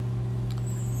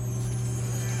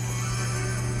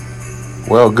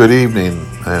Well, good evening,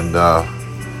 and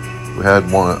we had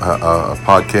a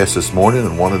podcast this morning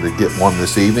and wanted to get one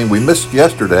this evening. We missed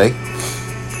yesterday,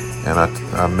 and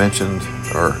I mentioned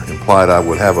or implied I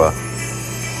would have a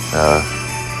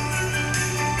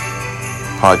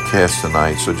podcast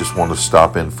tonight, so just wanted to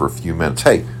stop in for a few minutes.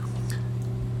 Hey,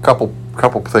 couple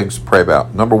things to pray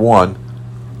about. Number one,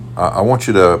 I want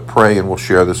you to pray, and we'll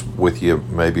share this with you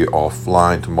maybe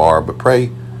offline tomorrow, but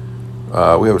pray.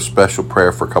 We have a special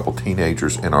prayer for a couple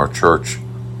teenagers in our church,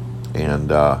 and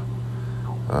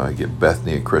get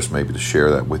Bethany and Chris maybe to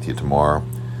share that with you tomorrow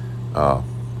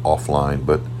offline.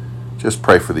 But just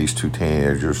pray for these two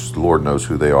teenagers. The Lord knows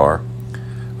who they are.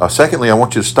 Secondly, I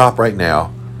want you to stop right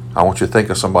now. I want you to think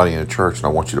of somebody in the church, and I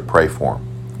want you to pray for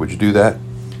them. Would you do that?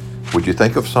 Would you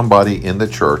think of somebody in the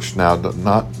church? Now,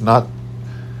 not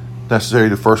necessarily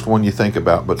the first one you think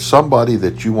about, but somebody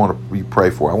that you pray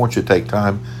for. I want you to take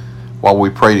time while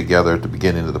we pray together at the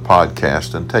beginning of the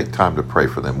podcast, and take time to pray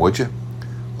for them, would you?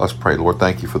 Let's pray. Lord,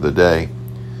 thank you for the day.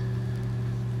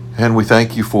 And we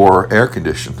thank you for air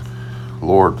conditioning.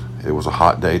 Lord, it was a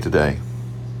hot day today.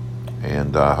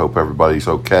 And I hope everybody's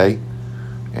okay,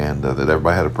 and that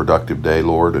everybody had a productive day,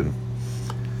 Lord. And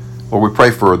Lord, we pray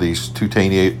for these two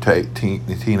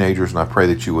teenagers, and I pray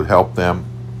that you would help them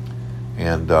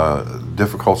in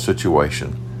difficult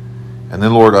situation. And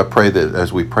then, Lord, I pray that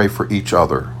as we pray for each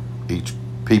other, each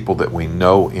people that we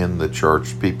know in the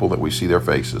church, people that we see their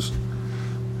faces,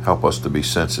 help us to be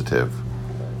sensitive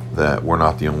that we're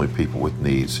not the only people with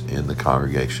needs in the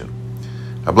congregation.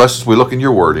 Now bless us as we look in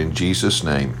your word, in Jesus'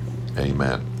 name,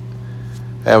 amen.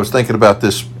 Hey, I was thinking about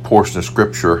this portion of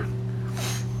scripture.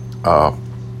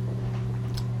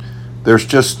 There's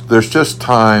just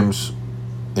times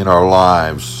in our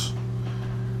lives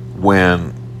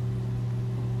when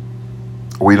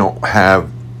we don't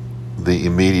have the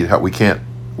immediate help. We can't,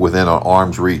 within our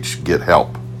arm's reach, get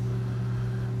help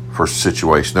for a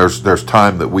situation. There's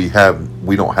time that we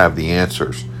don't have the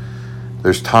answers.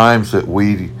 There's times that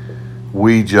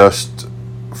we just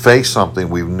face something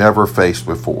we've never faced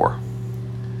before,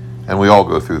 and we all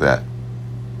go through that.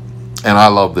 And I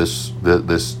love this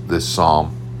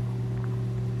psalm,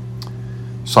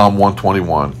 Psalm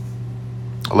 121.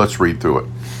 Let's read through it.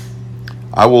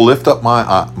 I will lift up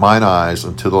mine eyes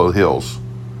unto the hills.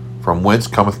 From whence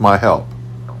cometh my help?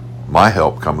 My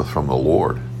help cometh from the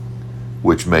Lord,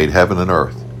 which made heaven and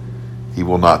earth. He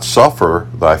will not suffer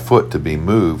thy foot to be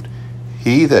moved.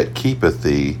 He that keepeth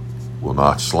thee will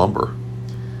not slumber.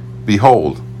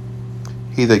 Behold,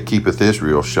 he that keepeth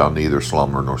Israel shall neither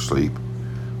slumber nor sleep.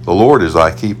 The Lord is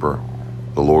thy keeper.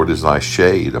 The Lord is thy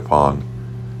shade upon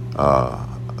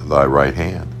thy right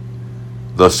hand.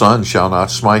 The sun shall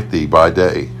not smite thee by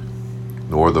day,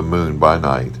 nor the moon by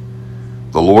night.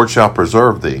 The Lord shall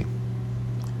preserve thee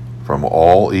from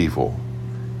all evil.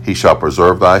 He shall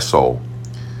preserve thy soul.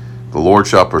 The Lord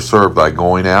shall preserve thy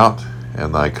going out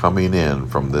and thy coming in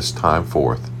from this time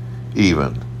forth,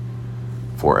 even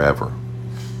forever.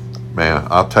 Man,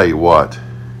 I'll tell you what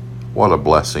a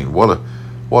blessing. What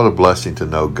a blessing to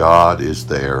know God is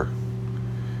there,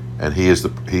 and He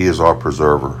is our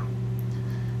preserver,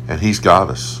 and He's got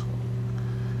us.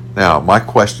 Now, my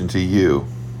question to you,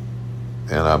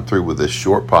 and I'm through with this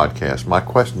short podcast. My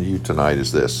question to you tonight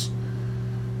is this: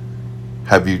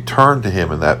 have you turned to Him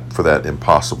for that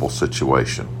impossible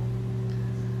situation?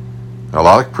 Now, a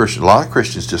lot of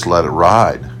Christians just let it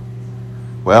ride.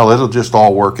 Well, it'll just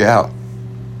all work out.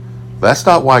 That's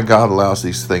not why God allows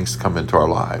these things to come into our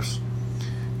lives.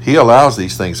 He allows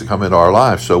these things to come into our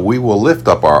lives so we will lift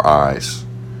up our eyes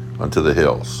unto the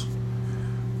hills.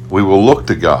 We will look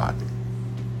to God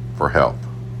for help.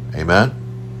 Amen?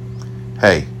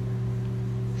 Hey,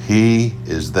 He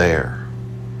is there.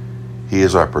 He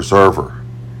is our preserver.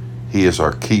 He is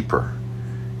our keeper.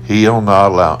 He'll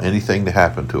not allow anything to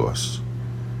happen to us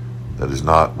that is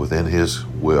not within His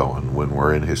will and when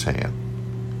we're in His hand.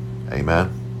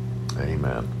 Amen?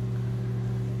 Amen.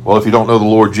 Well, if you don't know the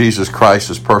Lord Jesus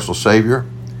Christ as personal Savior,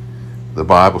 the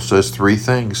Bible says three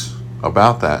things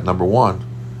about that. Number one,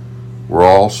 we're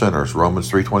all sinners. Romans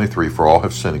 3:23, for all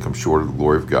have sinned and come short of the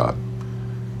glory of God.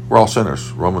 We're all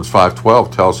sinners. Romans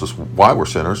 5:12 tells us why we're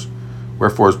sinners.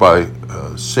 Wherefore, as by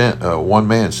sin, one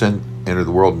man sin entered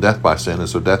the world, and death by sin, and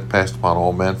so death passed upon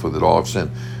all men, for that all have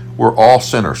sinned. We're all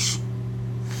sinners.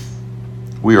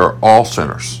 We are all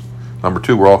sinners. Number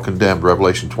two, we're all condemned.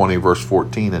 Revelation 20, verse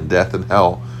 14, and death and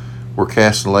hell were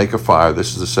cast in the lake of fire.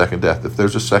 This is the second death. If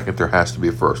there's a second, there has to be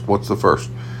a first. What's the first?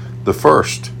 The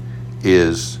first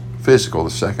is physical. The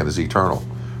second is eternal.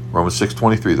 Romans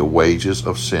 6:23, the wages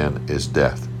of sin is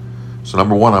death. So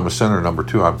number one, I'm a sinner. Number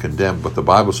two, I'm condemned. But the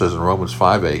Bible says in Romans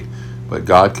 5:8, But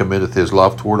God committeth his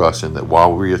love toward us, in that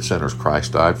while we were yet sinners,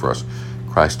 Christ died for us.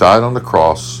 Christ died on the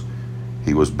cross.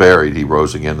 He was buried. He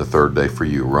rose again the third day for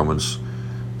you. Romans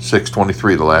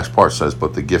 6:23, the last part says,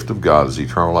 but the gift of God is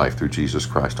eternal life through Jesus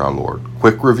Christ our Lord.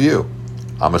 Quick review.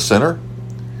 I'm a sinner.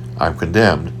 I'm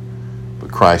condemned.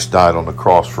 But Christ died on the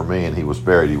cross for me, and he was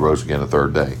buried. He rose again the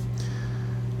third day.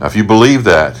 Now, if you believe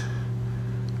that,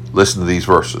 listen to these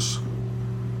verses.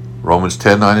 Romans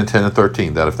 10:9 and 10 and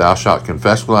 13, that if thou shalt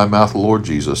confess with thy mouth the Lord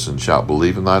Jesus, and shalt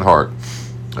believe in thine heart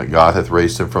that God hath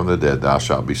raised him from the dead, thou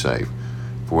shalt be saved.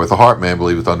 For with the heart man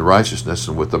believeth unto righteousness,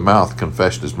 and with the mouth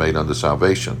confession is made unto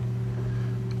salvation.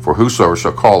 For whosoever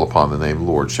shall call upon the name of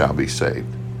the Lord shall be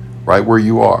saved. Right where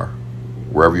you are,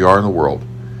 wherever you are in the world,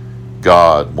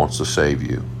 God wants to save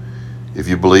you. If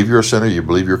you believe you're a sinner, you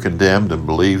believe you're condemned, and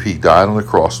believe he died on the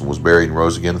cross and was buried and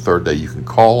rose again the third day, you can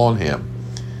call on him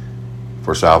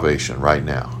for salvation right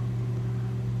now.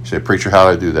 You say, preacher, how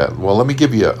do I do that? Well, let me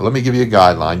give you a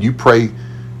guideline. You pray,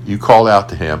 you call out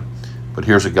to him, but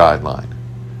here's a guideline.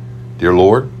 Dear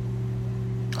Lord,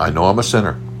 I know I'm a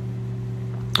sinner,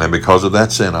 and because of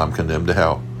that sin, I'm condemned to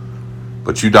hell.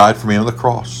 But you died for me on the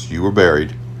cross. You were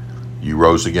buried. You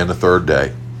rose again the third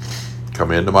day.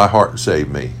 Come into my heart and save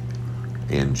me.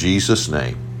 In Jesus'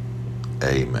 name,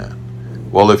 amen.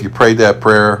 Well, if you prayed that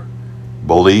prayer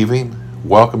believing,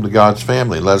 welcome to God's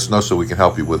family. Let us know so we can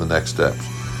help you with the next steps.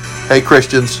 Hey,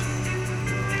 Christians,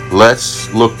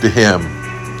 let's look to him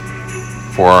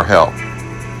for our help.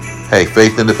 Hey,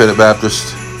 Faith Independent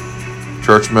Baptist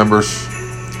church members,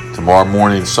 tomorrow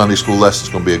morning Sunday school lesson is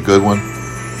going to be a good one.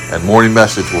 And morning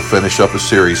message will finish up a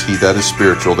series, He That Is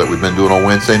Spiritual, that we've been doing on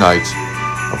Wednesday nights.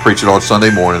 I'll preach it on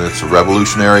Sunday morning. It's a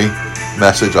revolutionary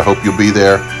message. I hope you'll be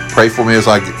there. Pray for me as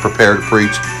I get prepared to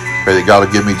preach. Pray that God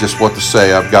will give me just what to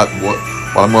say. I've got what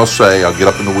I'm going to say. I'll get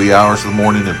up in the wee hours of the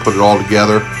morning and put it all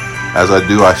together. As I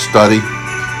do, I study.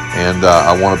 And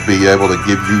I want to be able to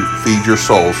feed your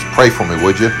souls. Pray for me,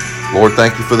 would you? Lord,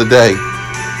 thank you for the day.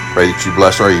 Pray that you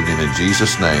bless our evening in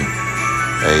Jesus' name.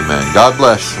 Amen. God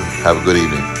bless and have a good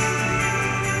evening.